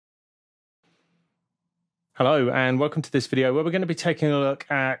Hello and welcome to this video where we're going to be taking a look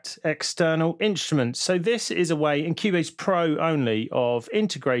at external instruments. So this is a way in Cubase Pro only of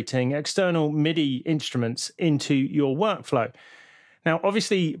integrating external MIDI instruments into your workflow. Now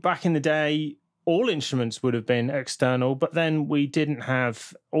obviously back in the day all instruments would have been external, but then we didn't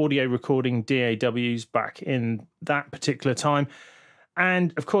have audio recording DAWs back in that particular time.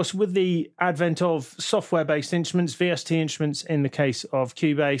 And of course, with the advent of software-based instruments, VST instruments in the case of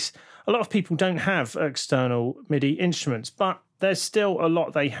Cubase, a lot of people don't have external MIDI instruments, but there's still a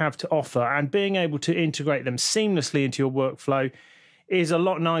lot they have to offer. And being able to integrate them seamlessly into your workflow is a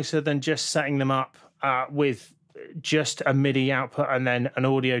lot nicer than just setting them up with just a MIDI output and then an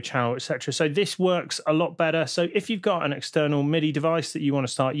audio channel, etc. So this works a lot better. So if you've got an external MIDI device that you want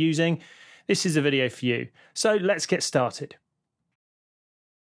to start using, this is a video for you. So let's get started.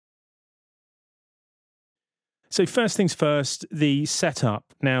 So first things first, the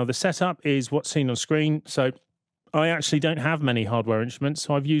setup. Now the setup is what's seen on screen. So I actually don't have many hardware instruments.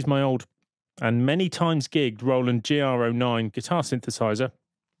 So I've used my old and many times gigged Roland GR09 guitar synthesizer,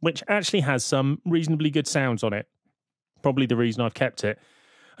 which actually has some reasonably good sounds on it. Probably the reason I've kept it.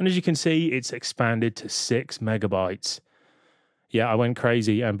 And as you can see, it's expanded to 6 megabytes. Yeah, I went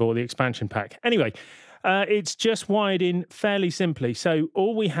crazy and bought the expansion pack. Anyway, it's just wired in fairly simply. So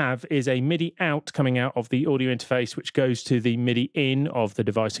all we have is a MIDI out coming out of the audio interface, which goes to the MIDI in of the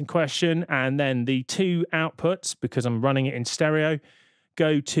device in question. And then the two outputs, because I'm running it in stereo,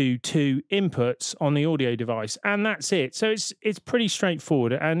 go to two inputs on the audio device. And that's it. So it's pretty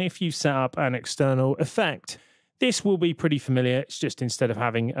straightforward. And if you set up an external effect, this will be pretty familiar. It's just instead of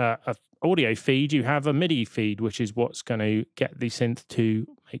having a audio feed, you have a MIDI feed, which is what's going to get the synth to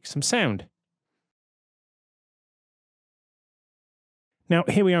make some sound. Now,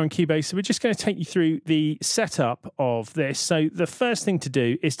 here we are in Cubase, so we're just going to take you through the setup of this. So the first thing to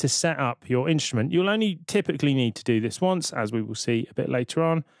do is to set up your instrument. You'll only typically need to do this once, as we will see a bit later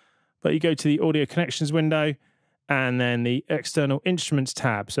on. But you go to the Audio Connections window and then the External Instruments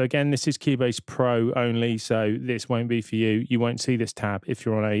tab. So again, this is Cubase Pro only, so this won't be for you. You won't see this tab if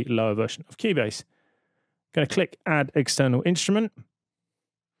you're on a lower version of Cubase. Going to click Add External Instrument.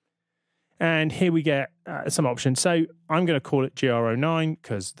 And here we get some options. So I'm going to call it GR09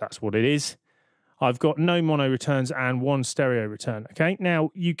 because that's what it is. I've got no mono returns and one stereo return. Okay, now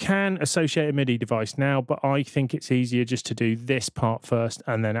you can associate a MIDI device now, but I think it's easier just to do this part first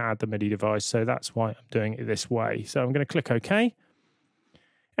and then add the MIDI device. So that's why I'm doing it this way. So I'm going to click OK.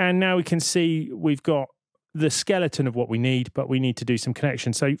 And now we can see we've got the skeleton of what we need, but we need to do some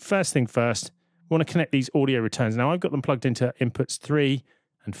connections. So first thing first, we want to connect these audio returns. Now I've got them plugged into inputs 3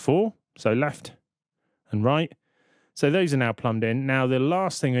 and 4. So left and right. So those are now plumbed in. Now the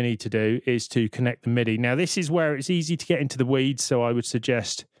last thing we need to do is to connect the MIDI. Now this is where it's easy to get into the weeds, so I would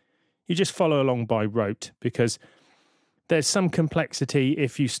suggest you just follow along by rote, because there's some complexity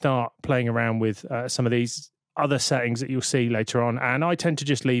if you start playing around with some of these other settings that you'll see later on. And I tend to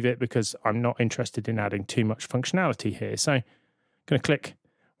just leave it because I'm not interested in adding too much functionality here. So I'm going to click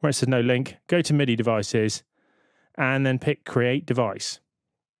where it says no link, go to MIDI devices, and then pick Create Device.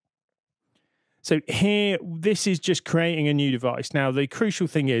 So here, this is just creating a new device. Now, the crucial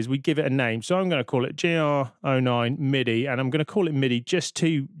thing is we give it a name. So I'm going to call it GR09 MIDI, and I'm going to call it MIDI just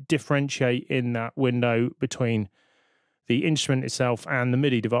to differentiate in that window between the instrument itself and the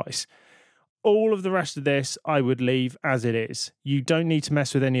MIDI device. All of the rest of this, I would leave as it is. You don't need to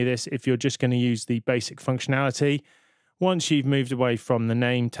mess with any of this if you're just going to use the basic functionality. Once you've moved away from the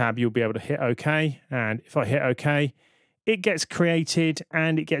name tab, you'll be able to hit OK. And if I hit OK, it gets created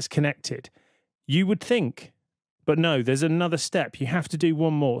and it gets connected. You would think, but no, there's another step. You have to do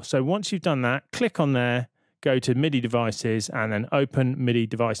one more. So once you've done that, click on there, go to MIDI devices, and then open MIDI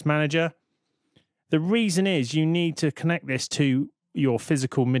device manager. The reason is you need to connect this to your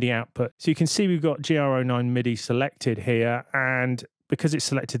physical MIDI output. So you can see we've got GR09 MIDI selected here, and because it's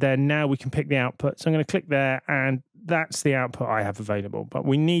selected there, now we can pick the output. So I'm going to click there, and that's the output I have available. But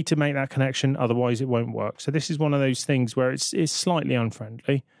we need to make that connection, otherwise it won't work. So this is one of those things where it's slightly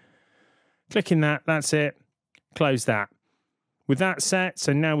unfriendly. Clicking that, that's it. Close that. With that set,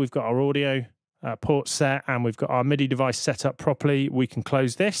 so now we've got our audio port set and we've got our MIDI device set up properly, we can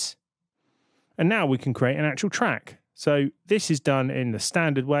close this. And now we can create an actual track. So this is done in the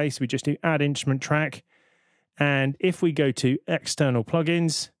standard way. So we just do add instrument track. And if we go to external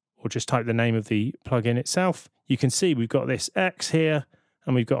plugins, or just type the name of the plugin itself, you can see we've got this X here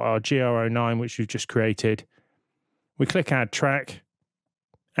and we've got our GR09, which we've just created. We click add track.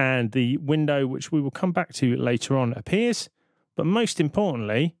 And the window, which we will come back to later on, appears. But most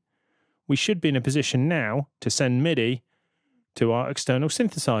importantly, we should be in a position now to send MIDI to our external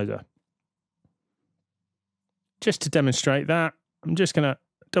synthesizer. just to demonstrate that, I'm just going to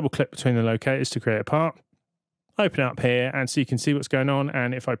double click between the locators to create a part. Open it up here, and so you can see what's going on.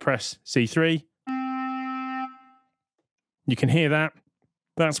 And if I press C3, you can hear that.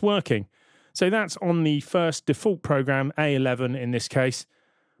 That's working. So that's on the first default program, A11 in this case,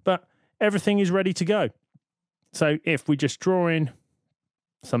 but everything is ready to go. So if we just draw in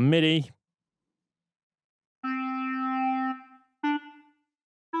some MIDI,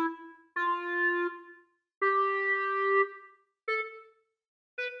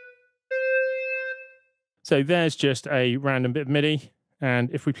 so there's just a random bit of MIDI, and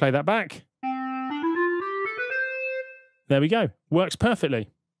if we play that back, there we go. Works perfectly.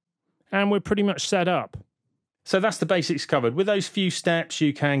 And we're pretty much set up. So that's the basics covered. With those few steps,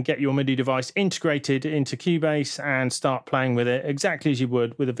 you can get your MIDI device integrated into Cubase and start playing with it exactly as you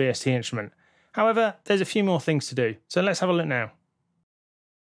would with a VST instrument. However, there's a few more things to do. So let's have a look now.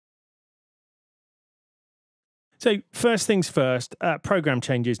 So first things first, program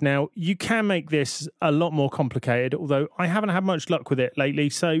changes. Now, you can make this a lot more complicated, although I haven't had much luck with it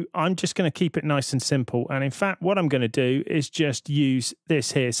lately, so I'm just going to keep it nice and simple. And in fact, what I'm going to do is just use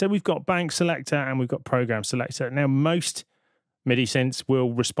this here. So we've got bank selector and we've got program selector. Now, most MIDI synths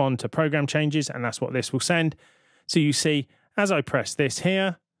will respond to program changes, and that's what this will send. So you see, as I press this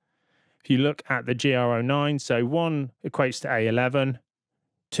here, if you look at the GR09, so 1 equates to A11,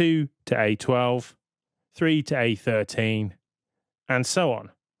 2 to A12, 3 to A13, and so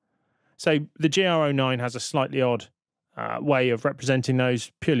on. So the GR09 has a slightly odd way of representing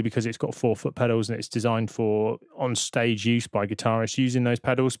those, purely because it's got 4-foot pedals and it's designed for on-stage use by guitarists using those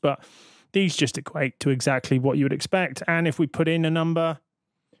pedals, but these just equate to exactly what you would expect. And if we put in a number,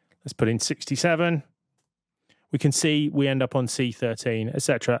 let's put in 67, we can see we end up on C13,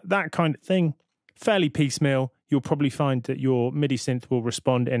 etc. That kind of thing, fairly piecemeal. You'll probably find that your MIDI synth will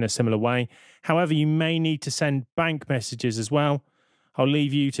respond in a similar way. However, you may need to send bank messages as well. I'll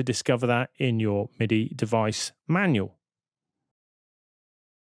leave you to discover that in your MIDI device manual.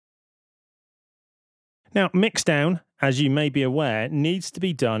 Now, Mixdown, as you may be aware, needs to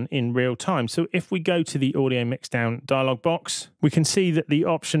be done in real time. So if we go to the Audio Mixdown dialog box, we can see that the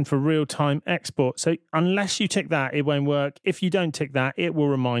option for real-time export. So unless you tick that, it won't work. If you don't tick that, it will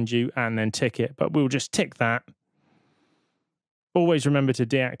remind you and then tick it. But we'll just tick that. Always remember to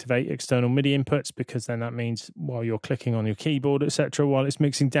deactivate external MIDI inputs, because then that means while you're clicking on your keyboard, etc., while it's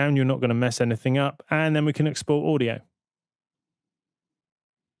mixing down, you're not going to mess anything up. And then we can export audio.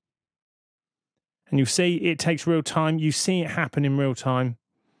 And you see it takes real time. You see it happen in real time.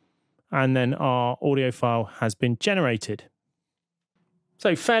 And then our audio file has been generated.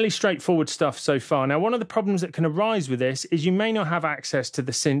 So fairly straightforward stuff so far. Now, one of the problems that can arise with this is you may not have access to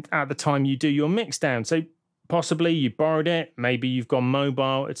the synth at the time you do your mixdown. So possibly you borrowed it, maybe you've gone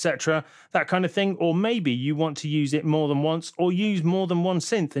mobile, etc., that kind of thing. Or maybe you want to use it more than once or use more than one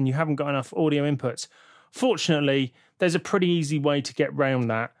synth and you haven't got enough audio inputs. Fortunately, there's a pretty easy way to get around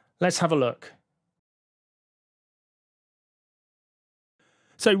that. Let's have a look.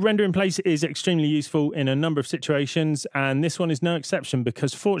 So render in place is extremely useful in a number of situations, and this one is no exception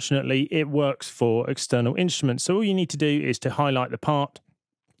because fortunately it works for external instruments. So all you need to do is to highlight the part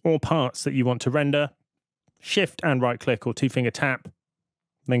or parts that you want to render, shift and right click or 2-finger tap,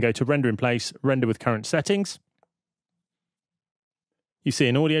 then go to render in place, render with current settings. You see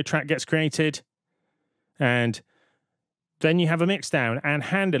an audio track gets created, and then you have a mixdown, and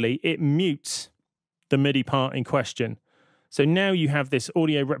handily it mutes the MIDI part in question. So now you have this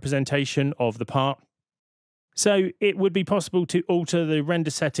audio representation of the part. So it would be possible to alter the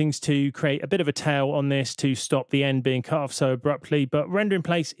render settings to create a bit of a tail on this to stop the end being cut off so abruptly. But render in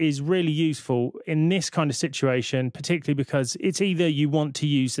place is really useful in this kind of situation, particularly because it's either you want to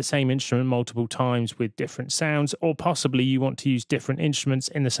use the same instrument multiple times with different sounds, or possibly you want to use different instruments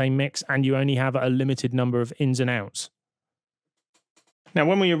in the same mix and you only have a limited number of ins and outs. Now,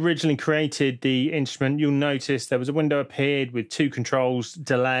 when we originally created the instrument, you'll notice there was a window appeared with 2 controls,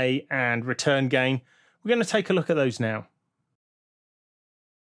 delay and return gain. We're going to take a look at those now.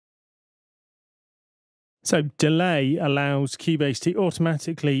 So delay allows Cubase to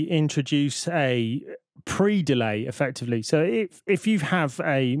automatically introduce a pre-delay effectively. So if you have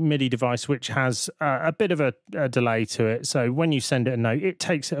a MIDI device which has a bit of a delay to it, so when you send it a note, it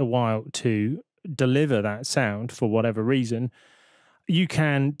takes it a while to deliver that sound for whatever reason, you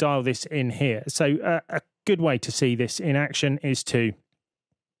can dial this in here. So a good way to see this in action is to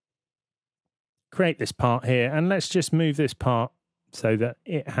create this part here, and let's just move this part so that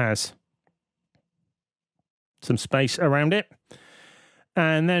it has some space around it.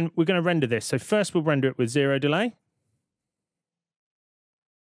 And then we're going to render this. So first we'll render it with 0 delay.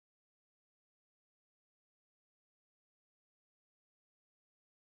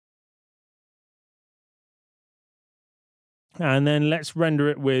 And then let's render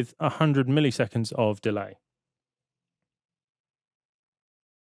it with 100 milliseconds of delay.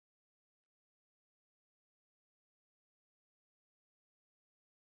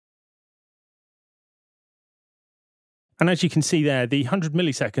 And as you can see there, the 100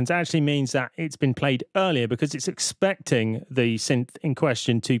 milliseconds actually means that it's been played earlier because it's expecting the synth in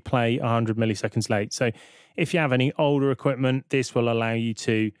question to play 100 milliseconds late. So if you have any older equipment, this will allow you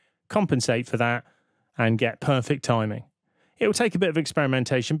to compensate for that and get perfect timing. It will take a bit of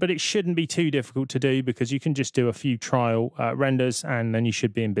experimentation, but it shouldn't be too difficult to do because you can just do a few trial renders and then you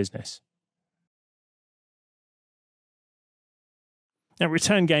should be in business. Now,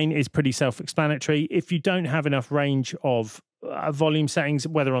 return gain is pretty self-explanatory. If you don't have enough range of volume settings,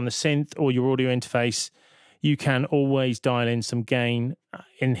 whether on the synth or your audio interface, you can always dial in some gain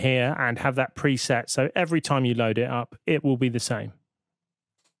in here and have that preset. So every time you load it up, it will be the same.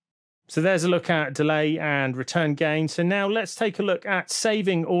 So there's a look at delay and return gain. So now let's take a look at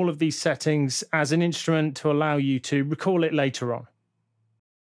saving all of these settings as an instrument to allow you to recall it later on.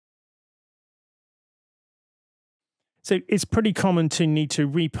 So it's pretty common to need to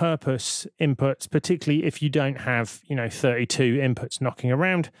repurpose inputs, particularly if you don't have, 32 inputs knocking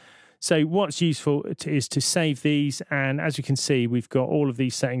around. So what's useful is to save these. And as you can see, we've got all of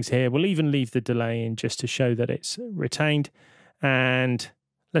these settings here. We'll even leave the delay in just to show that it's retained. And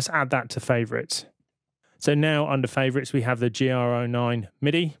let's add that to favorites. So now under favorites, we have the GR09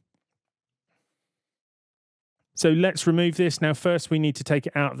 MIDI. So let's remove this. Now, first we need to take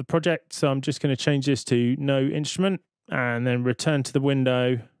it out of the project. So I'm just going to change this to no instrument and then return to the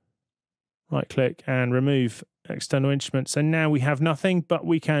window, right click and remove external instruments. So now we have nothing, but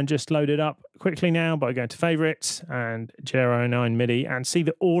we can just load it up quickly now by going to favorites and GR09 MIDI and see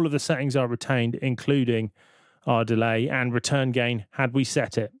that all of the settings are retained, including our delay and return gain had we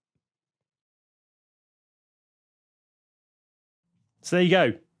set it. So there you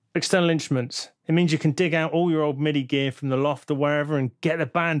go. External instruments. It means you can dig out all your old MIDI gear from the loft or wherever and get the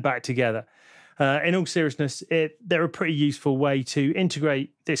band back together. In all seriousness, they're a pretty useful way to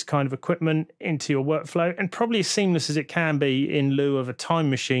integrate this kind of equipment into your workflow and probably as seamless as it can be in lieu of a time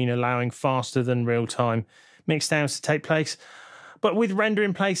machine allowing faster than real-time mixdowns to take place. But with render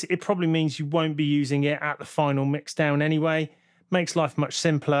in place, it probably means you won't be using it at the final mixdown anyway. Makes life much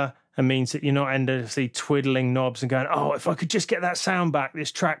simpler and means that you're not endlessly twiddling knobs and going, oh, if I could just get that sound back,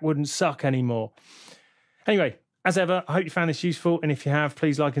 this track wouldn't suck anymore. Anyway, as ever, I hope you found this useful. And if you have,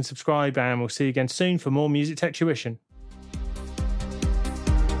 please like and subscribe, and we'll see you again soon for more Music Tech Tuition.